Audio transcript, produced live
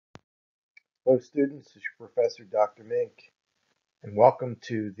Hello students, this is your professor Dr. Mink, and welcome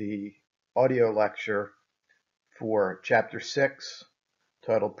to the audio lecture for Chapter 6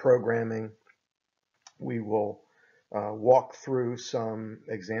 titled Programming. We will walk through some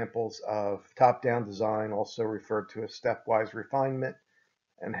examples of top-down design, also referred to as stepwise refinement,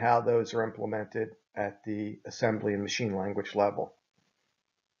 and how those are implemented at the assembly and machine language level.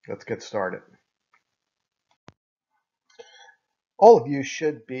 Let's get started. All of you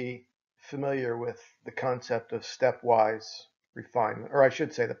should be familiar with the concept of stepwise refinement, or I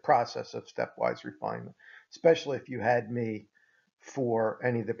should say the process of stepwise refinement, especially if you had me for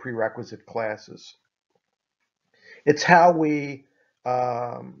any of the prerequisite classes. It's how we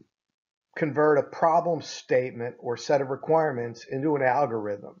convert a problem statement or set of requirements into an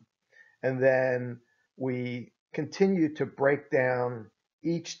algorithm, and then we continue to break down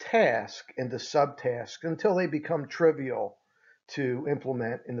each task into subtasks until they become trivial to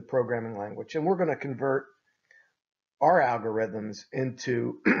implement in the programming language. And we're going to convert our algorithms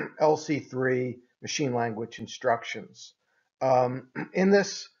into LC3 machine language instructions. In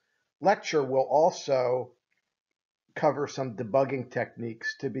this lecture, we'll also cover some debugging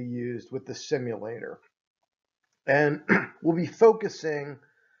techniques to be used with the simulator. And we'll be focusing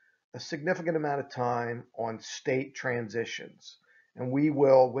a significant amount of time on state transitions. And we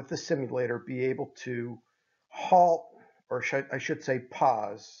will, with the simulator, be able to halt, or I should say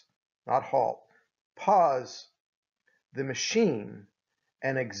pause, not halt, pause the machine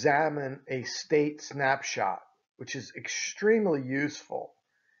and examine a state snapshot, which is extremely useful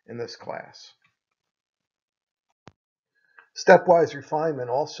in this class. Stepwise refinement,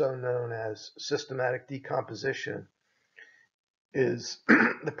 also known as systematic decomposition, is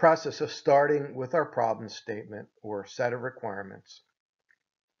the process of starting with our problem statement or set of requirements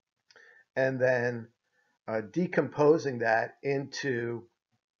and then decomposing that into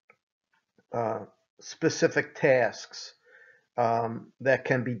specific tasks that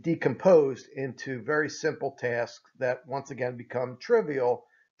can be decomposed into very simple tasks that once again become trivial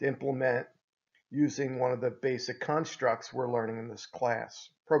to implement using one of the basic constructs we're learning in this class,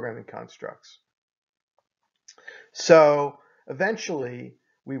 programming constructs. So eventually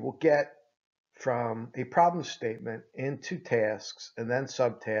we will get from a problem statement into tasks and then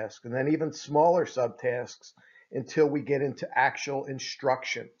subtasks and then even smaller subtasks until we get into actual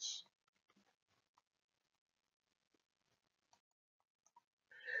instructions.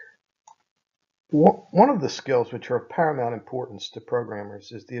 One of the skills which are of paramount importance to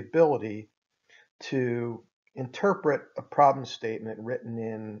programmers is the ability to interpret a problem statement written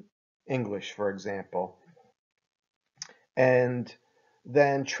in English, for example, and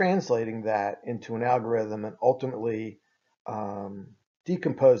then translating that into an algorithm and ultimately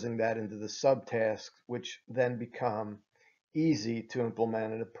decomposing that into the subtasks, which then become easy to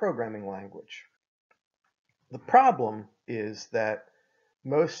implement in a programming language. The problem is that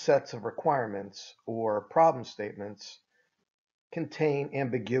most sets of requirements or problem statements contain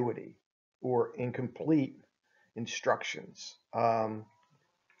ambiguity or incomplete instructions.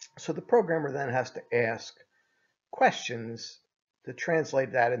 So the programmer then has to ask questions to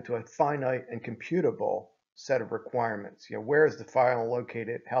translate that into a finite and computable set of requirements. Where is the file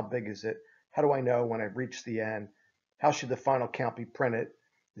located? How big is it? How do I know when I've reached the end? How should the final count be printed?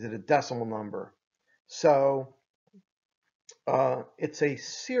 Is it a decimal number? So it's a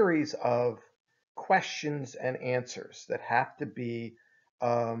series of questions and answers that have to be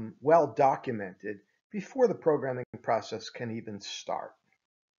well documented before the programming process can even start.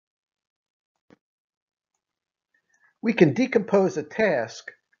 We can decompose a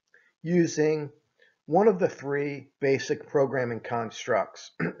task using one of the three basic programming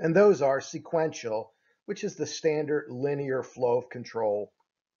constructs, and those are sequential, which is the standard linear flow of control.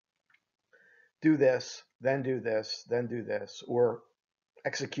 Do this, then do this, then do this, or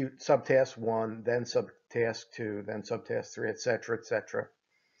execute subtask 1, then subtask 2, then subtask 3, etc., etc.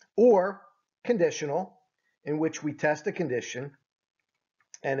 Or conditional, in which we test a condition,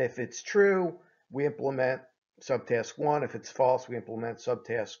 and if it's true, we implement subtask 1. If it's false, we implement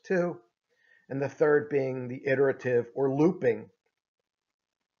subtask 2. And the third being the iterative or looping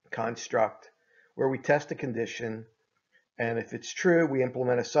construct, where we test a condition, and if it's true, we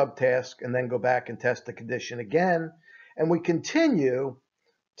implement a subtask and then go back and test the condition again, and we continue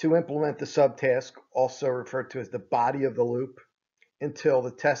to implement the subtask, also referred to as the body of the loop, until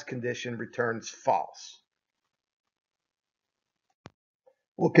the test condition returns false.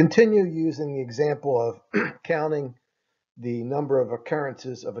 We'll continue using the example of counting the number of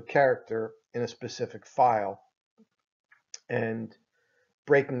occurrences of a character in a specific file and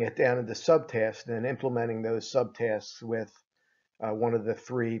breaking it down into subtasks and then implementing those subtasks with one of the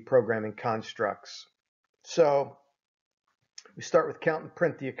three programming constructs. So we start with count and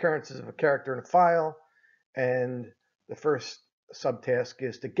print the occurrences of a character in a file, and the first subtask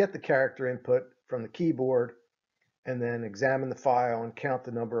is to get the character input from the keyboard and then examine the file and count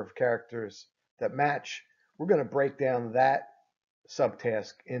the number of characters that match. We're going to break down that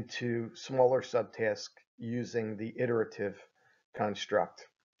subtask into smaller subtasks using the iterative construct.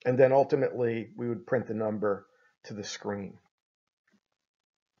 And then ultimately, we would print the number to the screen.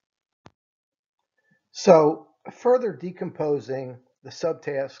 So further decomposing the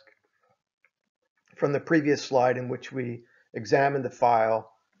subtask from the previous slide in which we examine the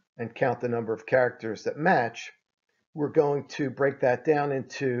file and count the number of characters that match, we're going to break that down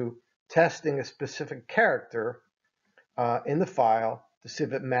into testing a specific character in the file to see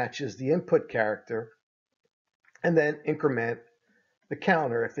if it matches the input character, and then increment the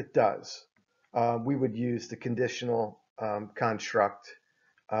counter if it does. We would use the conditional construct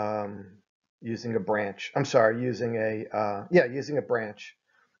using a branch. I'm sorry, using a branch.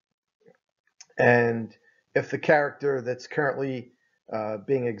 And if the character that's currently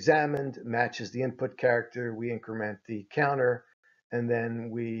being examined matches the input character, we increment the counter, and then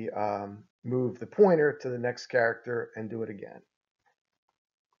we move the pointer to the next character and do it again.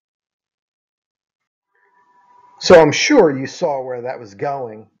 So I'm sure you saw where that was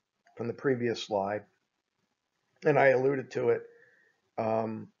going from the previous slide, and I alluded to it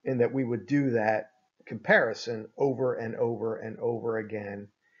in that we would do that comparison over and over and over again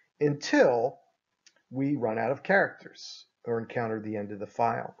until we run out of characters or encounter the end of the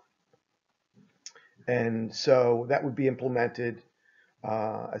file. And so that would be implemented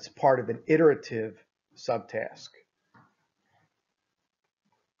as part of an iterative subtask.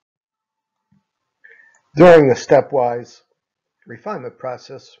 During the stepwise refinement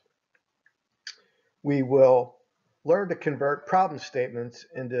process, we will learn to convert problem statements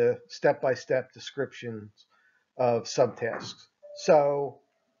into step-by-step descriptions of subtasks. So,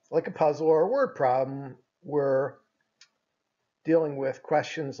 like a puzzle or a word problem, we're dealing with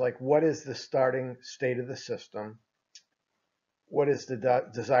questions like, what is the starting state of the system? What is the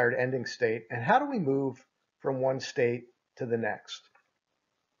desired ending state? And how do we move from one state to the next?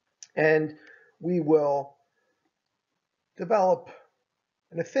 And we will develop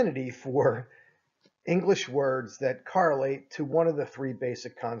an affinity for English words that correlate to one of the three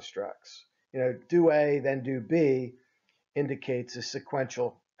basic constructs. Do A, then do B indicates a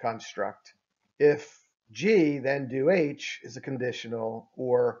sequential construct. If G, then do H is a conditional,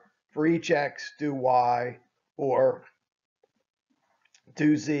 or for each X, do Y, or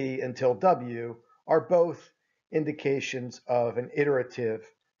do Z until W are both indications of an iterative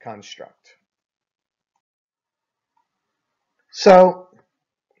construct. So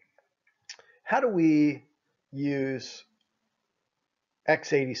how do we use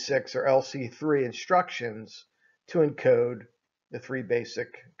x86 or LC3 instructions to encode the three basic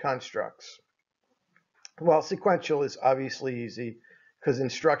constructs? Well, sequential is obviously easy because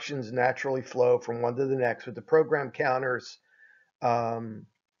instructions naturally flow from one to the next, with the program counters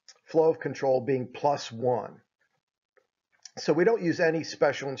flow of control being +1. So we don't use any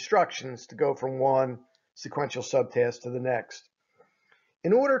special instructions to go from one sequential subtask to the next.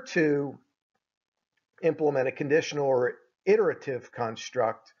 In order to implement a conditional or iterative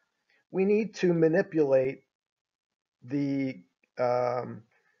construct, we need to manipulate the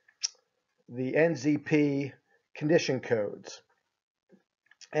NZP condition codes.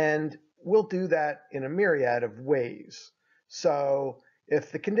 And we'll do that in a myriad of ways. So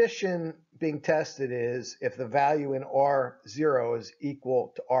if the condition being tested is if the value in R0 is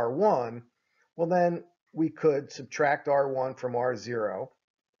equal to R1, well then we could subtract R1 from R0.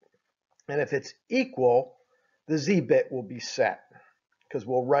 And if it's equal, the Z bit will be set because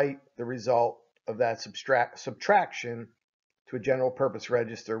we'll write the result of that subtraction to a general purpose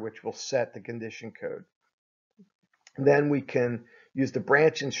register, which will set the condition code. And then we can use the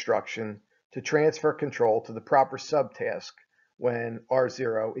branch instruction to transfer control to the proper subtask when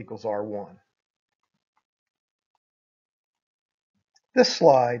R0 equals R1. This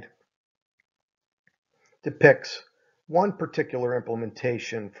slide depicts one particular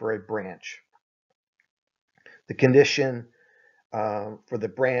implementation for a branch. The condition for the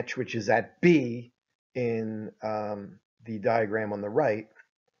branch, which is at B in the diagram on the right,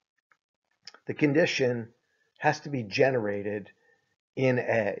 the condition has to be generated in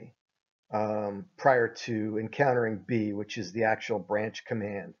A prior to encountering B, which is the actual branch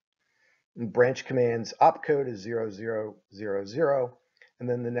command. And branch command's opcode is 0000, and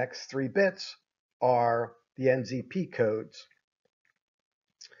then the next 3 bits are the NZP codes.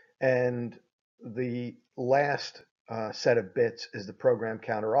 And the last set of bits is the program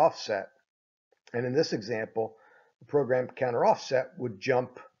counter offset. And in this example, the program counter offset would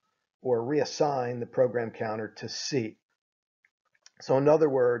jump or reassign the program counter to C. So in other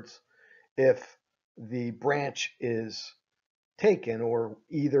words, if the branch is taken or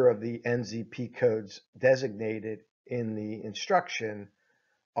either of the NZP codes designated in the instruction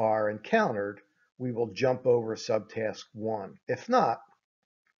are encountered, we will jump over subtask 1. If not,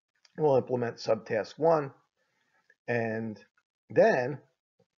 we'll implement subtask 1, and then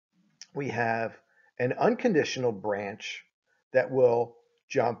we have an unconditional branch that will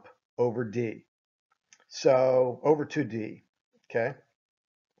jump over D. So over to D, okay?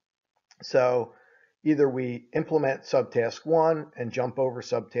 So either we implement subtask 1 and jump over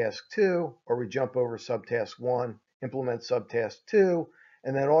subtask 2, or we jump over subtask 1, implement subtask 2,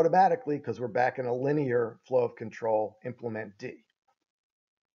 and then automatically, because we're back in a linear flow of control, implement D.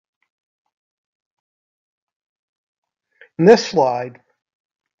 In this slide,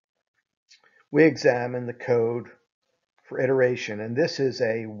 we examine the code for iteration, and this is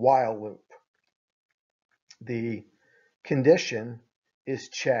a while loop. The condition is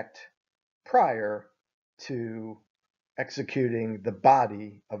checked prior to executing the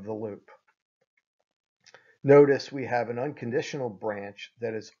body of the loop. Notice we have an unconditional branch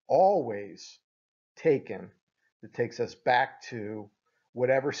that is always taken, that takes us back to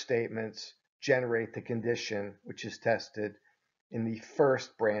whatever statements generate the condition which is tested in the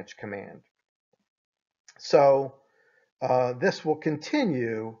first branch command. So this will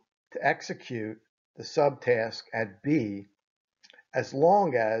continue to execute the subtask at B as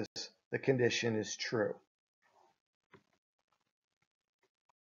long as the condition is true.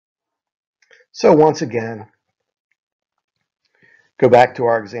 So once again, go back to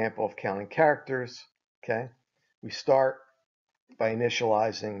our example of counting characters. Okay, we start by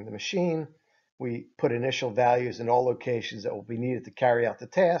initializing the machine. We put initial values in all locations that will be needed to carry out the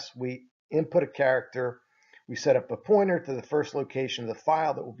task. We input a character. We set up a pointer to the first location of the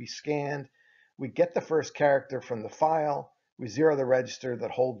file that will be scanned. We get the first character from the file. We zero the register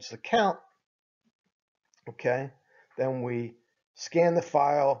that holds the count. Okay, then we scan the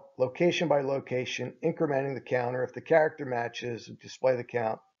file location by location, incrementing the counter. If the character matches, we display the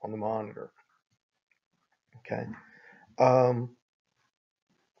count on the monitor. Okay.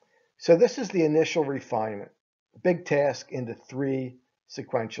 So this is the initial refinement. Big task into 3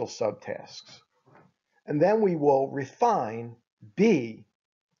 sequential subtasks. And then we will refine B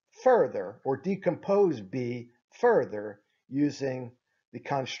further, or decompose B further, using the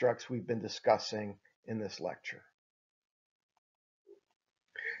constructs we've been discussing in this lecture.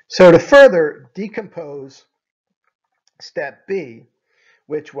 So to further decompose step B,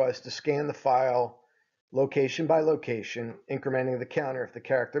 which was to scan the file location by location, incrementing the counter if the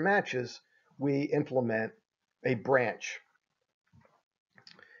character matches, we implement a branch.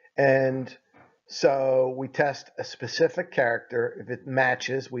 And so we test a specific character. If it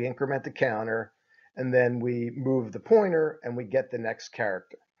matches, we increment the counter, and then we move the pointer and we get the next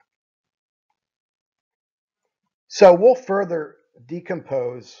character. So we'll further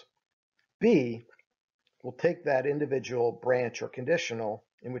decompose B. We'll take that individual branch or conditional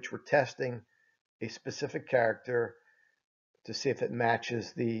in which we're testing a specific character to see if it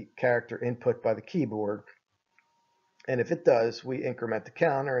matches the character input by the keyboard. And if it does, we increment the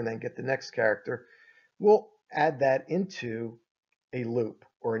counter and then get the next character. We'll add that into a loop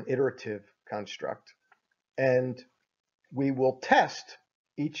or an iterative construct. And we will test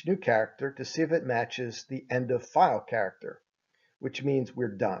each new character to see if it matches the end of file character, which means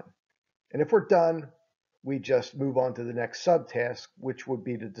we're done. And if we're done, we just move on to the next subtask, which would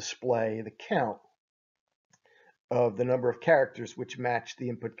be to display the count of the number of characters which match the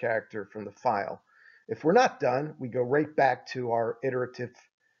input character from the file. If we're not done, we go right back to our iterative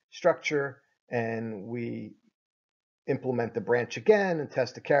structure and we implement the branch again and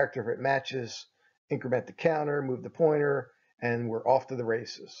test the character. If it matches, increment the counter, move the pointer, and we're off to the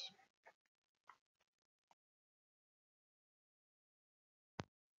races.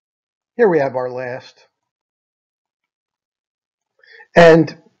 Here we have our last.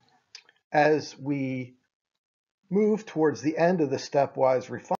 And as we move towards the end of the stepwise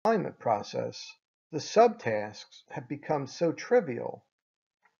refinement process, the subtasks have become so trivial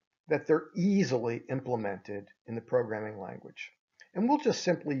that they're easily implemented in the programming language. And we'll just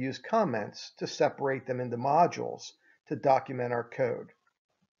simply use comments to separate them into modules to document our code.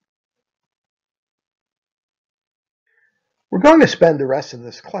 We're going to spend the rest of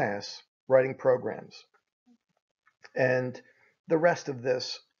this class writing programs. And the rest of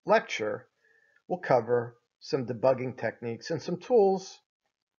this lecture will cover some debugging techniques and some tools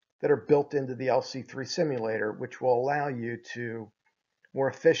that are built into the LC3 simulator, which will allow you to more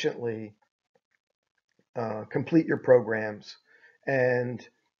efficiently complete your programs, and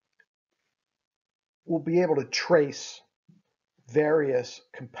we'll be able to trace various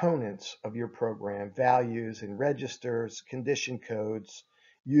components of your program, values and registers, condition codes,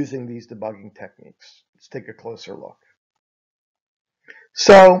 using these debugging techniques. Let's take a closer look.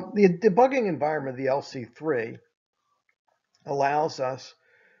 So the debugging environment of the LC3 allows us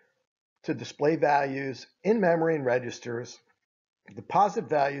to display values in memory and registers, deposit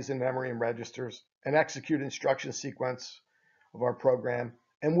values in memory and registers, and execute instruction sequence of our program.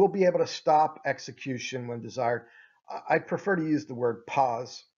 And we'll be able to stop execution when desired. I prefer to use the word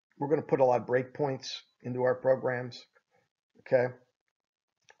pause. We're going to put a lot of breakpoints into our programs. Okay.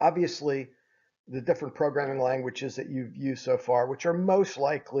 Obviously, the different programming languages that you've used so far, which are most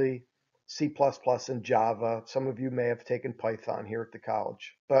likely C++ and Java. Some of you may have taken Python here at the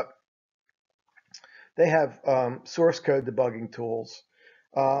college, but they have source code debugging tools.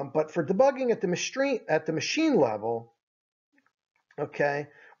 But for debugging at the machine level, okay,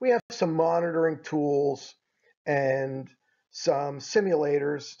 we have some monitoring tools and some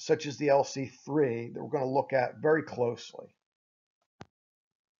simulators such as the LC3 that we're going to look at very closely.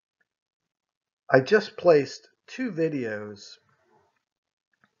 I just placed 2 videos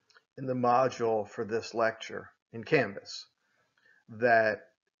in the module for this lecture in Canvas that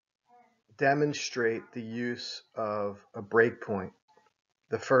demonstrate the use of a breakpoint.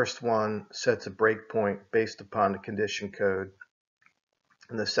 The first one sets a breakpoint based upon the condition code,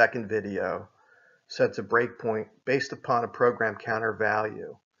 and the second video sets a breakpoint based upon a program counter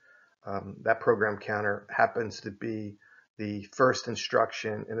value. That program counter happens to be the first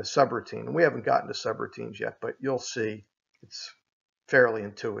instruction in a subroutine. And we haven't gotten to subroutines yet, but you'll see it's fairly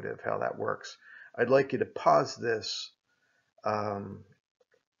intuitive how that works. I'd like you to pause this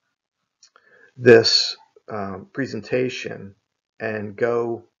presentation and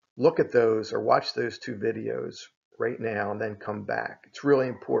go look at those or watch those 2 videos right now and then come back. It's really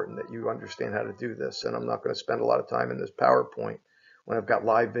important that you understand how to do this, and I'm not going to spend a lot of time in this PowerPoint when I've got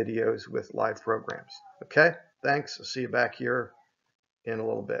live videos with live programs. Okay, thanks. I'll see you back here in a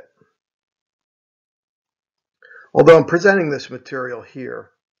little bit. Although I'm presenting this material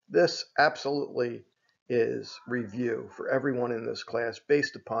here, this absolutely is review for everyone in this class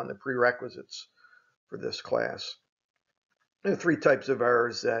based upon the prerequisites for this class. There are 3 types of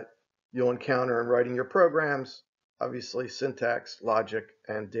errors that you'll encounter in writing your programs: obviously syntax, logic,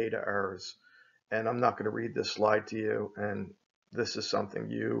 and data errors. And I'm not going to read this slide to you, and this is something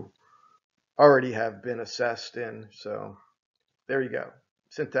you already have been assessed in. So there you go: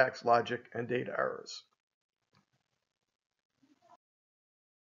 syntax, logic, and data errors.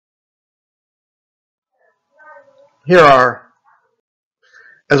 Here are,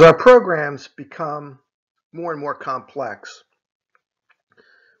 as our programs become more and more complex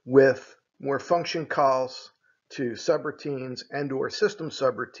with more function calls to subroutines and or system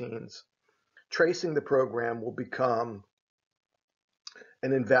subroutines, tracing the program will become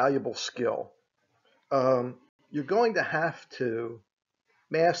an invaluable skill. You're going to have to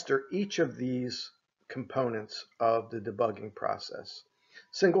master each of these components of the debugging process.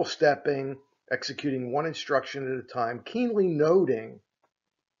 Single stepping, executing one instruction at a time, keenly noting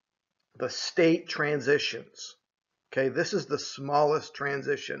the state transitions. Okay, this is the smallest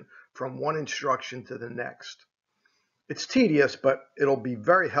transition from one instruction to the next. It's tedious, but it'll be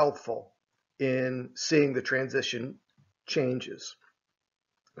very helpful in seeing the transition changes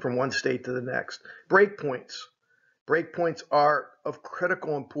from one state to the next. Breakpoints. Breakpoints are of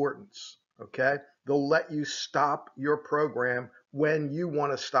critical importance, okay? They'll let you stop your program when you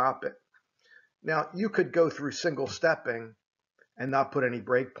want to stop it. Now, you could go through single stepping and not put any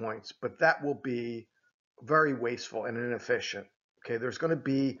breakpoints, but that will be very wasteful and inefficient. Okay, there's going to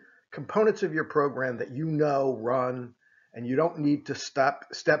be components of your program that you know run, and you don't need to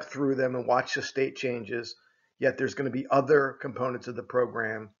step through them and watch the state changes. Yet there's going to be other components of the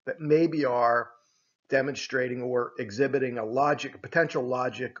program that maybe are demonstrating or exhibiting a potential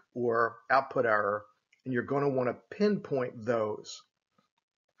logic or output error, and you're going to want to pinpoint those.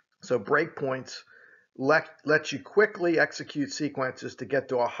 So breakpoints let you quickly execute sequences to get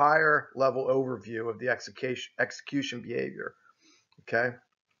to a higher level overview of the execution behavior, okay?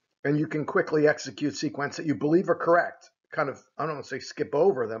 And you can quickly execute sequences that you believe are correct. Kind of, I don't want to say skip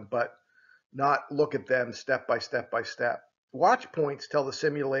over them, but not look at them step by step by step. Watch points tell the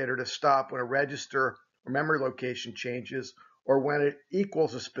simulator to stop when a register or memory location changes or when it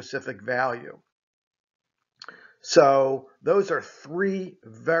equals a specific value. So those are 3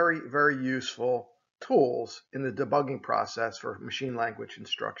 very, very useful tools in the debugging process for machine language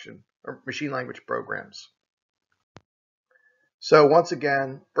instruction or machine language programs. So once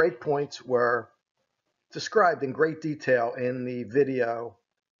again, breakpoints were described in great detail in the video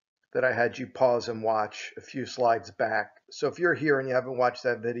that I had you pause and watch a few slides back. So if you're here and you haven't watched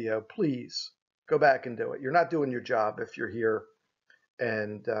that video, please go back and do it. You're not doing your job if you're here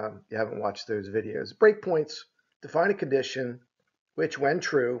and you haven't watched those videos. Breakpoints define a condition which, when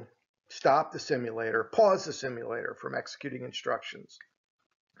true, stop the simulator, pause the simulator from executing instructions.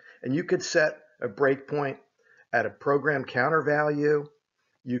 And you could set a breakpoint at a program counter value.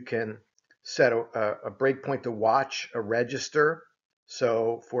 You can set a breakpoint to watch a register.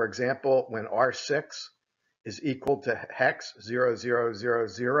 So for example, when R6 is equal to hex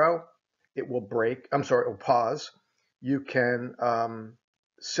 0000, it will pause. You can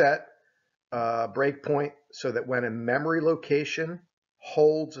set a breakpoint so that when a memory location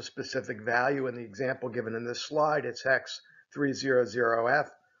holds a specific value, in the example given in this slide, it's hex 300F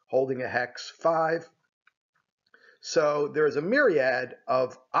holding a hex 5. So there's a myriad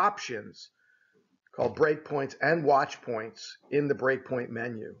of options called breakpoints and watch points in the breakpoint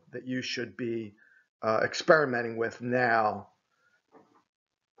menu that you should be experimenting with now,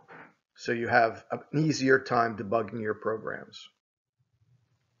 so you have an easier time debugging your programs.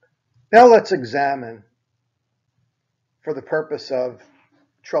 Now let's examine, for the purpose of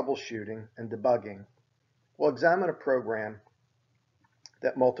troubleshooting and debugging, we'll examine a program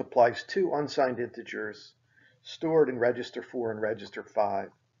that multiplies two unsigned integers stored in register 4 and register 5.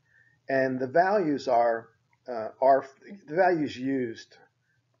 And the values the values used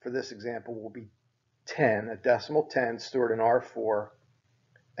for this example will be 10, a decimal 10 stored in R4,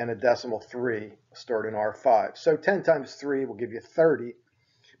 and a decimal 3 stored in R5. So 10 times 3 will give you 30,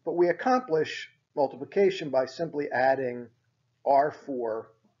 but we accomplish multiplication by simply adding R4,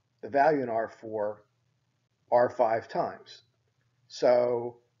 the value in R4, R5 times.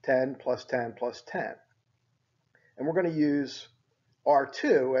 So 10 plus 10 plus 10. And we're going to use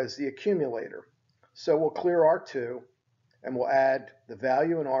R2 as the accumulator. So we'll clear R2 and we'll add the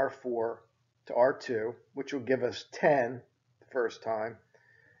value in R4 to R2, which will give us 10 the first time.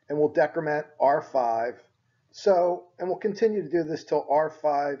 And we'll decrement R5. And we'll continue to do this till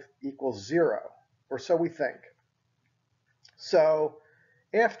R5 equals 0, or so we think. So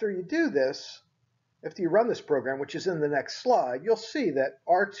after you do this, after you run this program, which is in the next slide, you'll see that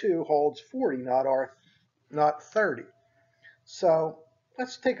R2 holds 40, not 30. So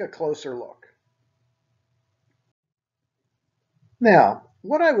let's take a closer look. Now,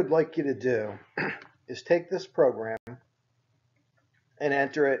 what I would like you to do is take this program and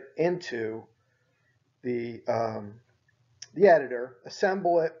enter it into the editor,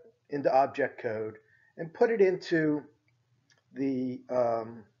 assemble it into object code, and put it into the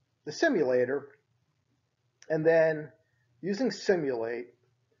simulator, and then using simulate,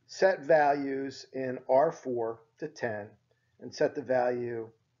 set values in R4 to 10 and set the value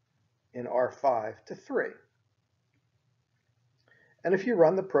in R5 to 3. And if you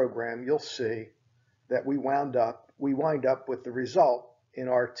run the program, you'll see that we wind up with the result in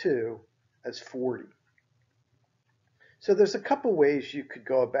R2 as 40. So there's a couple ways you could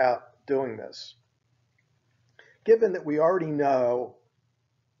go about doing this. Given that we already know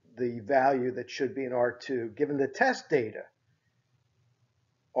the value that should be in R2, given the test data,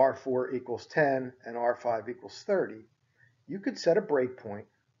 R4 equals 10 and R5 equals 30, you could set a breakpoint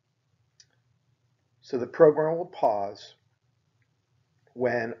so the program will pause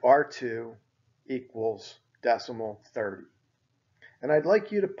when R2 equals decimal 30. And I'd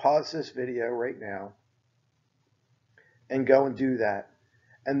like you to pause this video right now and go and do that.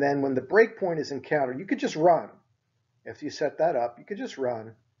 And then when the breakpoint is encountered, you could just run. If you set that up, you could just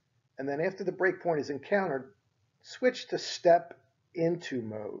run. And then after the breakpoint is encountered, switch to step into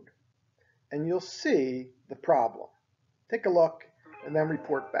mode. And you'll see the problem. Take a look and then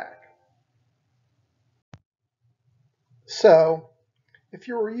report back. So if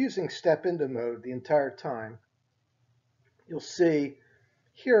you were using step into mode the entire time, you'll see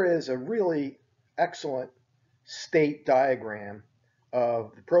here is a really excellent state diagram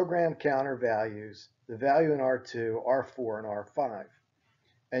of the program counter values, the value in R2, R4, and R5.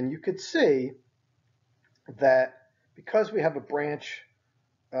 And you could see that because we have a branch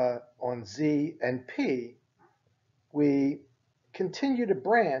on Z and P, we continue to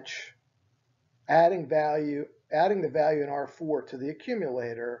branch, adding the value in R4 to the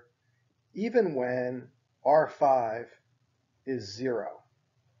accumulator, even when R5 is 0.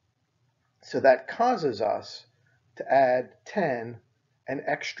 So that causes us to add 10 an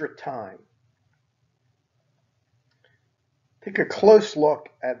extra time. Take a close look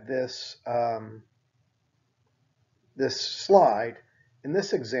at this this slide, in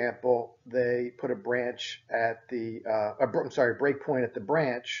this example, they put a branch at the, breakpoint at the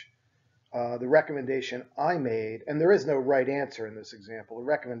branch. The recommendation I made, and there is no right answer in this example, the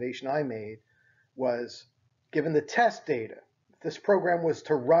recommendation I made was, given the test data, if this program was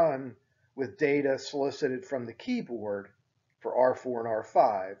to run with data solicited from the keyboard for R4 and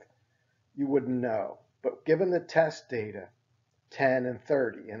R5, you wouldn't know. But given the test data, 10 and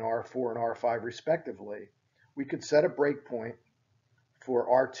 30 in R4 and R5 respectively, we could set a breakpoint for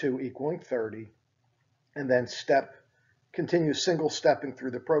R2 equaling 30 and then continue single stepping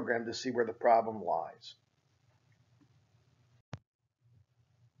through the program to see where the problem lies.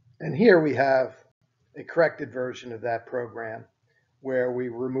 And here we have a corrected version of that program where we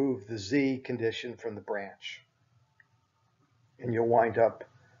remove the Z condition from the branch. And you'll wind up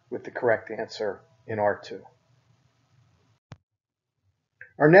with the correct answer in R2.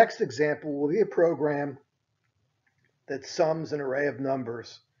 Our next example will be a program that sums an array of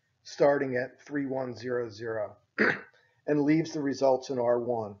numbers starting at 3100 and leaves the results in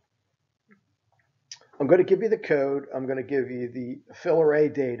R1. I'm going to give you the code. I'm going to give you the fill array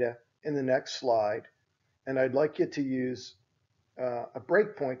data in the next slide. And I'd like you to use a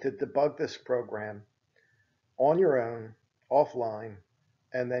breakpoint to debug this program on your own, offline,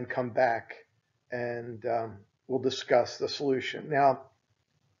 and then come back and we'll discuss the solution. Now,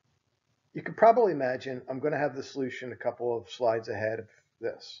 you can probably imagine I'm going to have the solution a couple of slides ahead of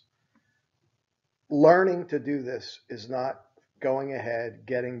this. Learning to do this is not going ahead,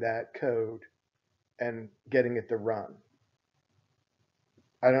 getting that code, and getting it to run.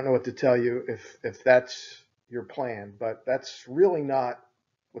 I don't know what to tell you if that's your plan, but that's really not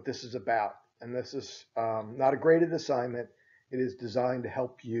what this is about. And this is not a graded assignment. It is designed to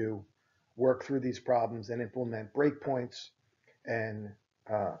help you work through these problems and implement breakpoints and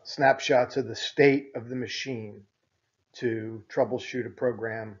snapshots of the state of the machine to troubleshoot a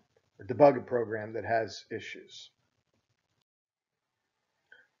program or debug a program that has issues.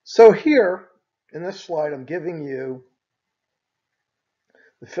 So here in this slide, I'm giving you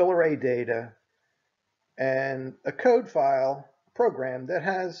the fill array data and a code file program that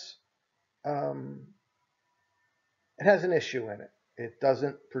has an issue in it. It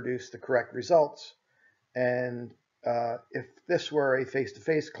doesn't produce the correct results. And if this were a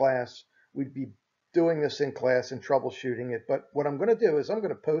face-to-face class, we'd be doing this in class and troubleshooting it. But what I'm going to do is I'm going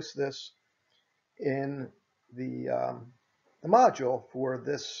to post this in the module for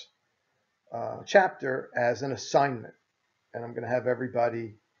this chapter as an assignment. And I'm going to have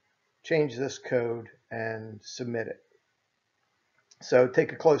everybody change this code and submit it. So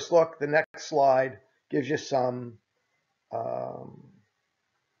take a close look. The next slide gives you some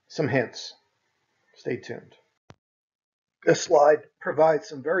hints. Stay tuned. This slide provides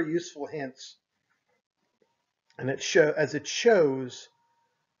some very useful hints, and as it shows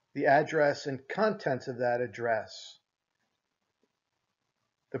the address and contents of that address.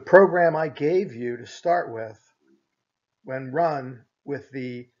 The program I gave you to start with, when run with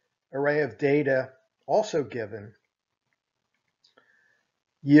the array of data also given,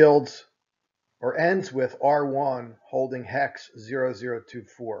 yields or ends with R1 holding hex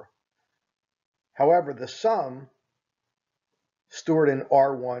 0024. However, the sum stored in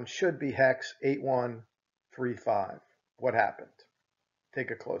R1 should be hex 8135. What happened?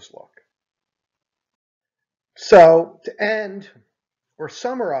 Take a close look. So to end or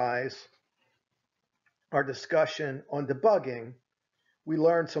summarize our discussion on debugging, we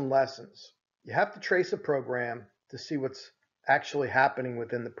learned some lessons. You have to trace a program to see what's actually happening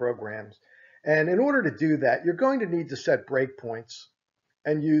within the programs. And in order to do that, you're going to need to set breakpoints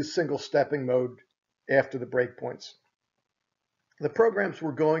and use single stepping mode after the breakpoints. The programs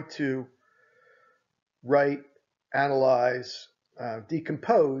we're going to write, analyze,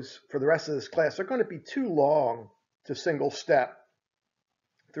 decompose for the rest of this class are going to be too long to single step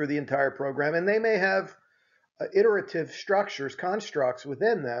through the entire program, and they may have iterative structures, constructs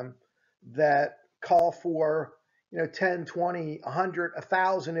within them that call for 10, 20, 100,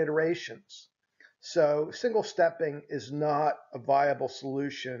 1,000 iterations. So single stepping is not a viable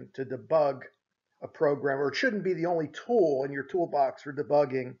solution to debug a program, or it shouldn't be the only tool in your toolbox for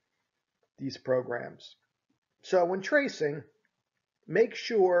debugging these programs. So when tracing, make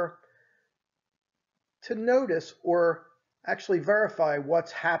sure to notice or actually verify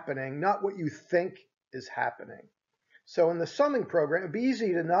what's happening, not what you think is happening. So in the summing program, it'd be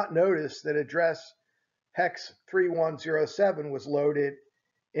easy to not notice that address hex 3107 was loaded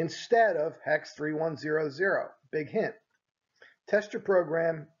instead of hex 3100. Big hint. Test your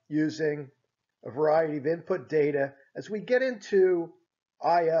program using a variety of input data. As we get into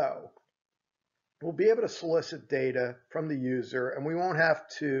I/O, we'll be able to solicit data from the user, and we won't have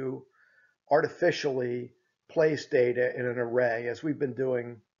to artificially place data in an array as we've been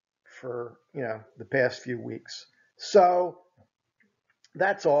doing for the past few weeks. So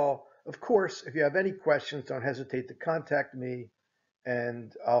that's all. Of course, if you have any questions, don't hesitate to contact me,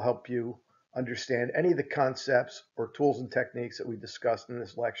 and I'll help you understand any of the concepts or tools and techniques that we discussed in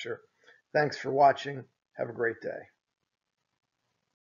this lecture. Thanks for watching. Have a great day.